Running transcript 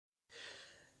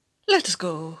Let's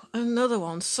go. Another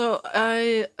one. So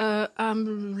I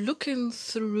am looking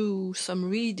through some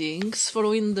readings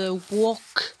following the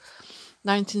walk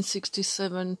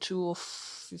 1967 to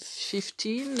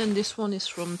 15, and this one is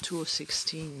from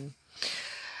 2016.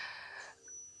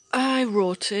 I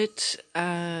wrote it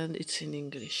and it's in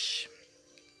English.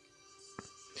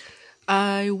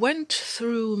 I went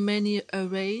through many a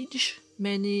rage,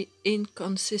 many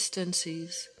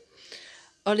inconsistencies.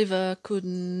 Olivier could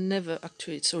never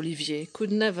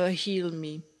heal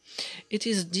me. It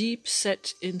is deep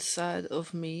set inside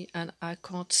of me and I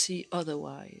can't see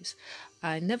otherwise.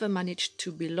 I never managed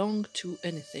to belong to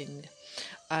anything.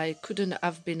 I couldn't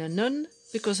have been a nun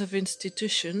because of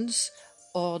institutions,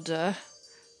 order,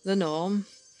 the norm.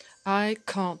 I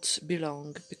can't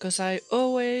belong because I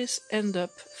always end up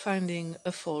finding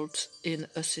a fault in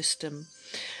a system.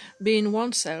 Being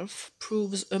oneself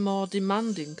proves a more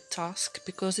demanding task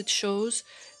because it shows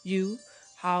you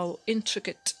how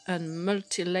intricate and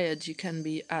multi-layered you can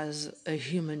be as a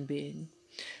human being.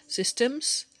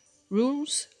 Systems,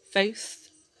 rules, faith,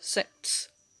 sects,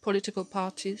 political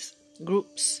parties,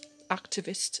 groups,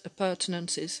 activist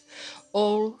appurtenances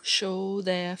all show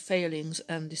their failings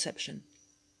and deception.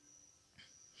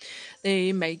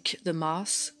 They make the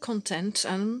mass content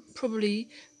and probably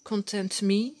content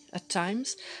me at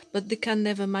times, but they can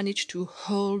never manage to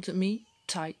hold me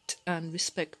tight and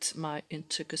respect my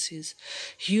intricacies.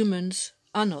 Humans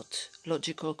are not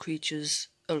logical creatures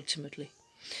ultimately.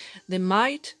 They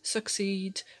might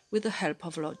succeed with the help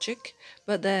of logic,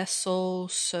 but their soul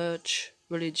search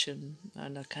religion,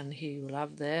 and I can hear you laugh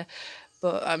there,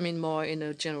 but I mean more in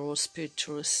a general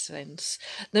spiritual sense.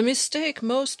 The mistake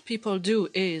most people do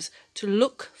is to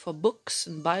look for books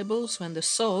and Bibles when the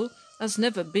soul has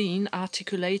never been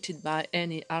articulated by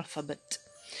any alphabet.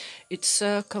 It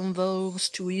circumvolves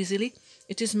too easily.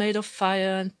 It is made of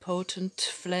fire and potent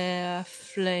flare,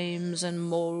 flames and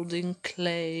moulding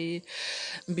clay,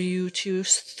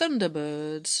 beauteous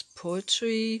thunderbirds,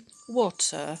 poetry,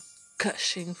 water,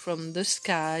 gushing from the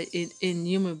sky in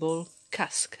innumerable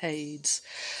cascades.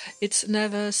 It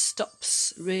never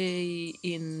stops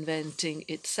reinventing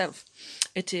itself.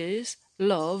 It is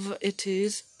love, it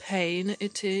is pain,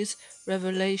 it is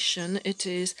revelation, it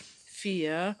is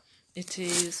fear, it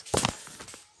is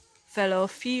fellow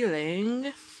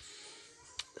feeling,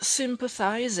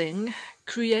 sympathizing,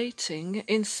 creating,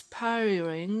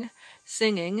 inspiring,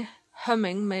 singing,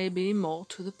 humming may be more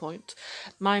to the point.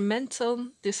 My mental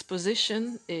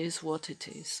disposition is what it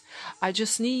is. I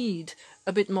just need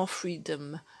a bit more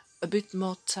freedom, a bit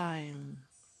more time.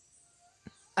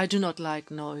 I do not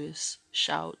like noise,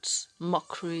 shouts,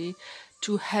 mockery,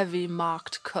 too heavy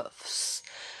marked cuffs.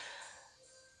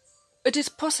 It is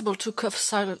possible to cough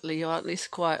silently, or at least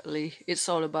quietly. It's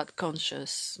all about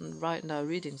conscious. And right now,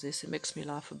 reading this, it makes me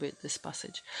laugh a bit, this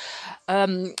passage.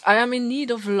 I am in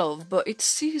need of love, but it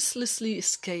ceaselessly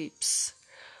escapes.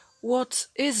 What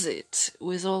is it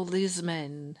with all these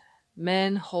men?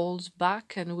 Men hold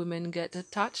back and women get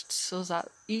attached so that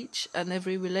each and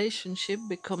every relationship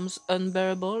becomes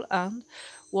unbearable, and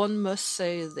one must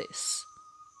say this.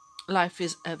 Life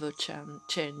is ever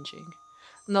changing.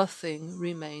 Nothing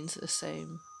remains the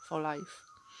same for life.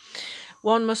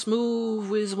 One must move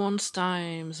with one's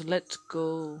times, let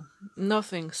go.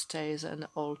 Nothing stays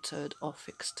unaltered or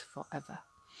fixed forever.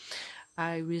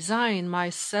 I resign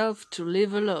myself to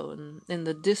live alone in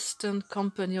the distant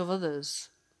company of others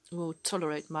who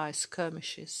tolerate my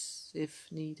skirmishes if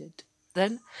needed.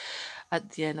 Then,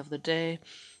 at the end of the day,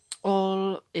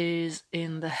 all is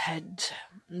in the head.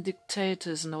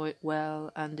 Dictators know it well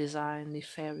and design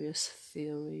nefarious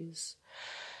theories.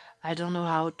 I don't know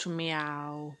how to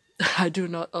meow. I do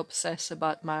not obsess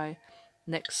about my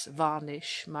next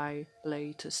varnish, my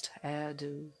latest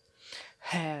hairdo.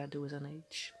 Hairdo with an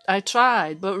H. I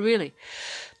tried, but really,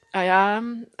 I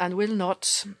am and will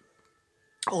not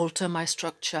alter my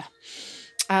structure.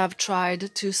 I have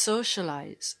tried to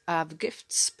socialize. I have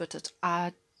gifts, but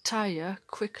I tire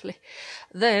quickly.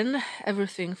 Then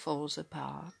everything falls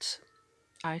apart.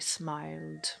 I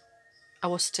smiled. I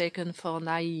was taken for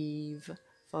naive,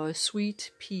 for a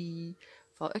sweet pea,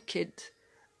 for a kid.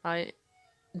 My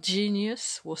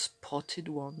genius was spotted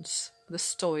once. The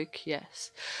stoic,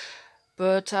 yes.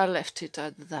 But I left it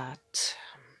at that.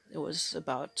 It was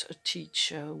about a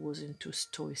teacher who was into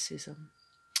stoicism.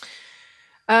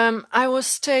 I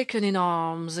was taken in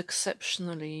arms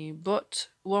exceptionally, but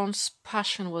once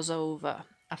passion was over,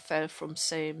 I fell from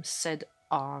same said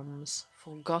arms,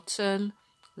 forgotten,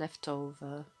 left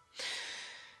over.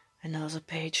 Another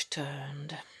page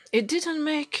turned. It didn't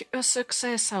make a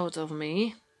success out of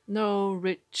me. No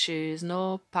riches,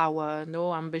 no power,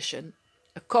 no ambition.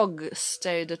 A cog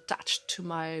stayed attached to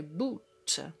my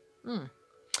boot.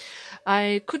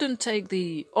 I couldn't take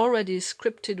the already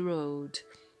scripted road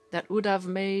that would have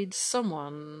made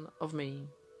someone of me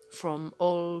from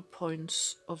all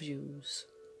points of views.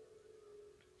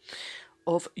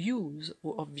 Of views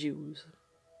or of views.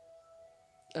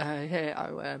 Hey,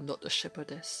 I am not a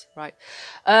shepherdess, right?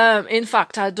 In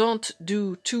fact, I don't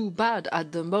do too bad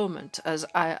at the moment, as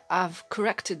I have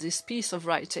corrected this piece of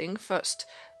writing, first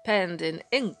penned in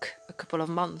ink a couple of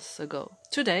months ago.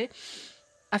 Today,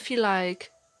 I feel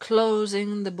like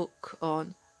closing the book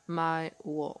on my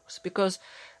walks, because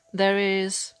there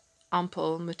is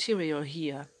ample material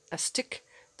here. I stick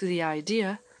to the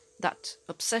idea that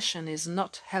obsession is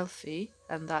not healthy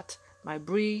and that my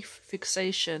brief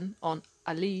fixation on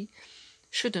Ali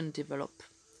shouldn't develop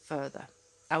further.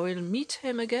 I will meet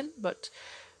him again, but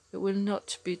it will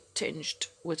not be tinged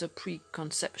with a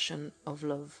preconception of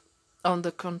love. On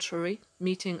the contrary,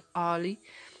 meeting Ali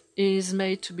is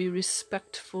made to be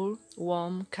respectful,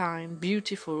 warm, kind,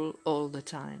 beautiful all the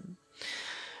time.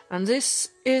 And this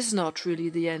is not really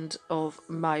the end of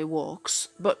my walks,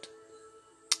 but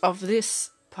of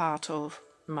this part of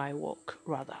my walk,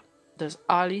 rather. Does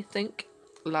Ali think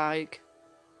like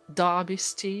Derby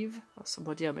Steve? Or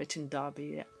somebody I met in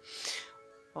Derby, yeah.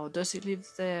 Or does he live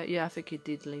there? Yeah, I think he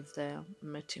did live there.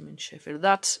 Met him in Sheffield.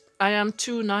 That I am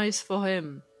too nice for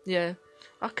him. Yeah.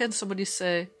 How can somebody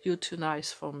say you're too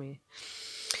nice for me?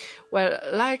 Well,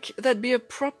 like that'd be a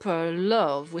proper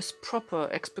love with proper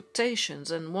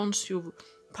expectations, and once you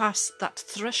pass that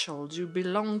threshold, you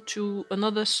belong to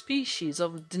another species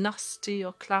of dynasty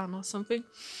or clan or something.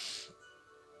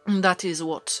 That is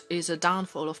what is a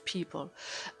downfall of people.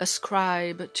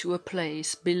 Ascribe to a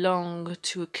place, belong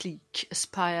to a clique,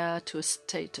 aspire to a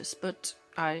status, but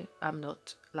I am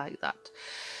not like that.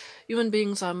 Human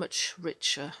beings are much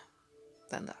richer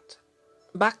than that.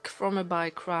 Back from a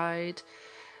bike ride,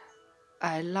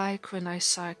 I like when I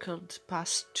cycled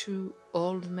past two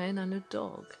old men and a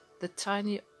dog. The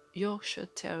tiny Yorkshire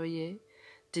Terrier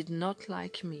did not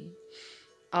like me.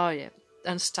 Oh yeah,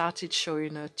 and started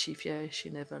showing her teeth. Yeah, she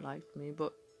never liked me,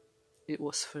 but it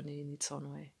was funny in its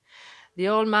own way. The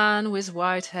old man with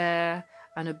white hair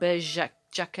and a beige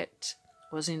jacket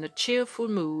was in a cheerful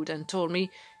mood and told me,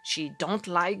 "She don't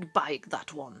like bike,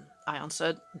 that one." I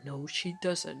answered, "No, she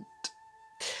doesn't."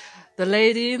 The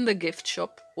lady in the gift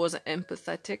shop was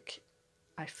empathetic.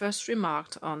 I first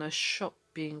remarked on her shop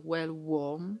being well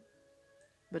warm,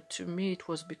 but to me it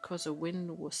was because the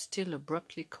wind was still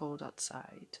abruptly cold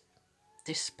outside,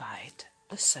 despite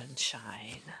the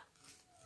sunshine.